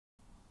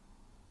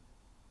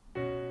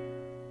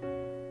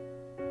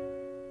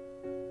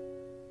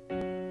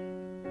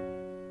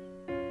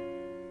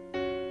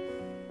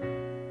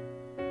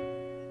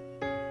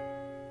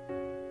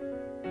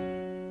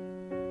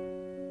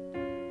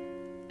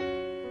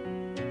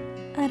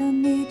I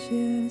don't need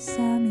you to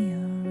send me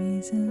your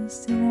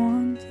reasons to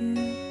want you.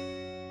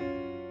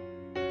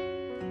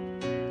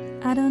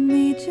 I don't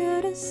need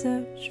you to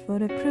search for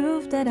the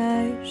proof that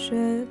I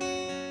should.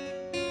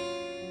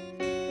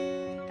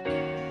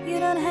 You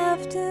don't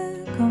have to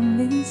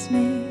convince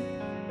me.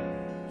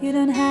 You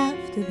don't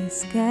have to be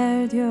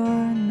scared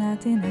you're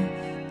not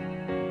enough,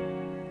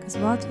 'cause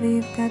what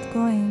we've got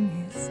going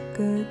is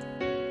good.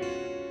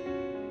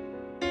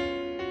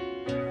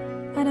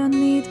 I don't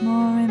need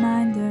more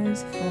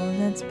reminders of all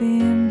that's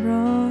been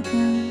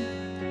broken.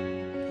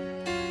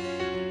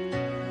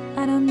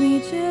 I don't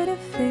need you to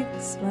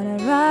fix what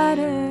I'd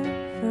rather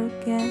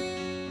forget.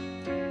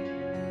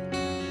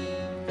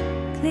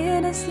 Clear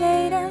the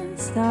slate and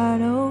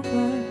start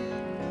over.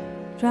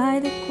 Try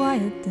to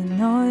quiet the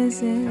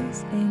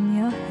noises in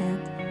your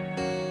head.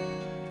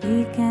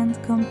 We can't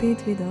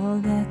compete with all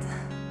that.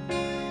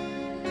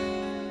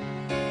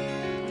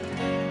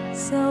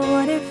 So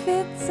what if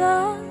it's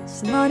us?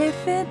 What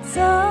if it's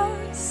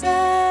us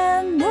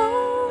and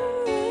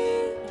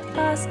only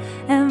us?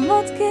 And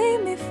what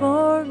came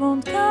before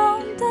won't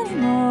count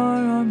anymore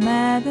or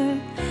matter.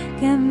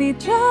 Can we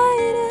try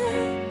it?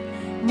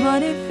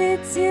 What if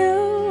it's you?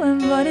 And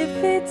what if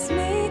it's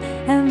me?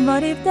 And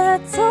what if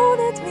that's all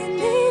that we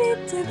need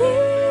it to be?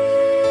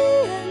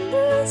 And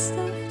the rest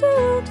of the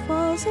world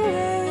falls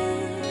away.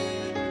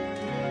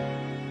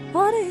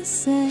 What do you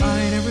say?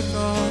 I never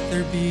thought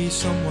there'd be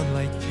someone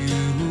like you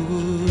who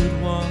would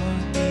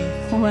want me.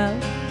 Well,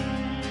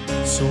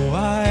 so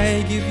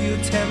I give you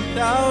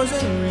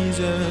 10,000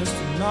 reasons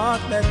to not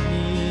let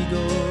me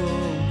go.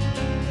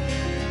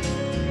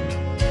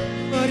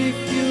 But if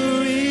you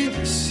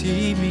really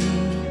see me,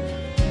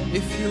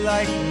 if you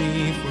like me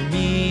for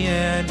me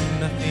and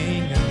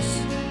nothing else,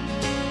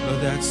 well,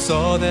 that's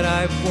all that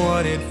I've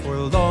wanted for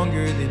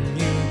longer than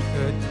you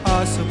could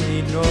possibly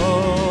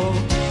know.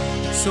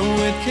 So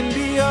it can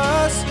be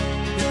us,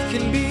 it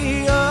can be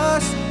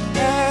us,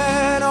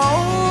 and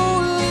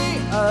only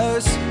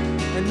us.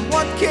 And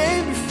what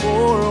came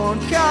before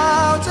won't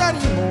count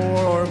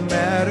anymore or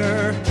matter.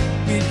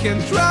 We can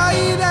try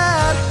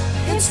that,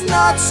 it's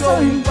not so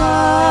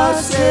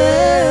impossible.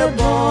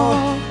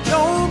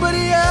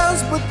 Nobody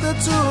else but the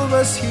two of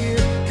us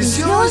here, 'cause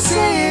you're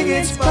saying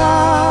it's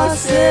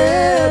possible.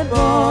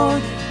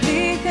 we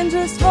can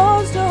just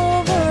watch the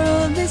whole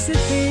world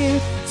disappear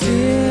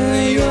till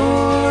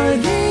you're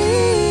the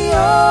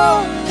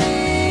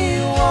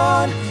only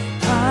one.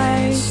 I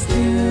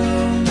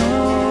still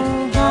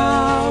know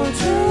how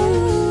to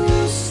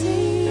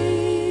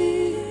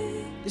see.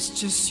 It's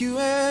just you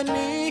and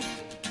me.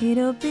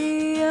 It'll be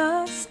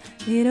us,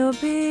 it'll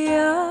be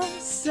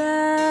us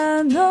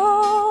and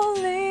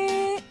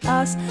only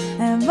us.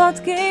 And what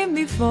came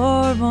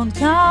before won't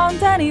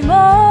count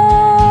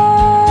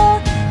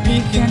anymore. We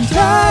can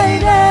Try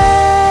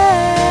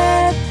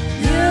that,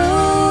 you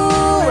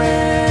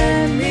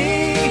and me.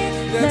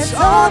 That's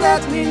all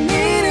that we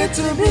needed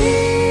to be.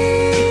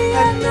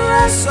 And the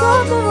rest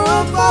of the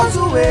world falls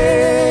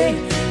away.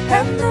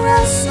 And the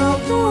rest of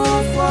the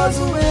world falls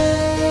away.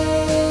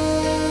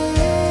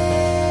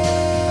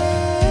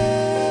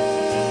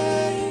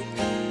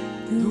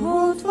 The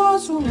world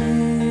falls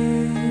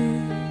away.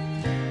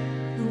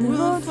 The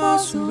world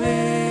falls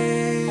away.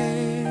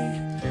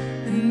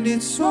 and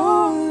it's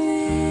Only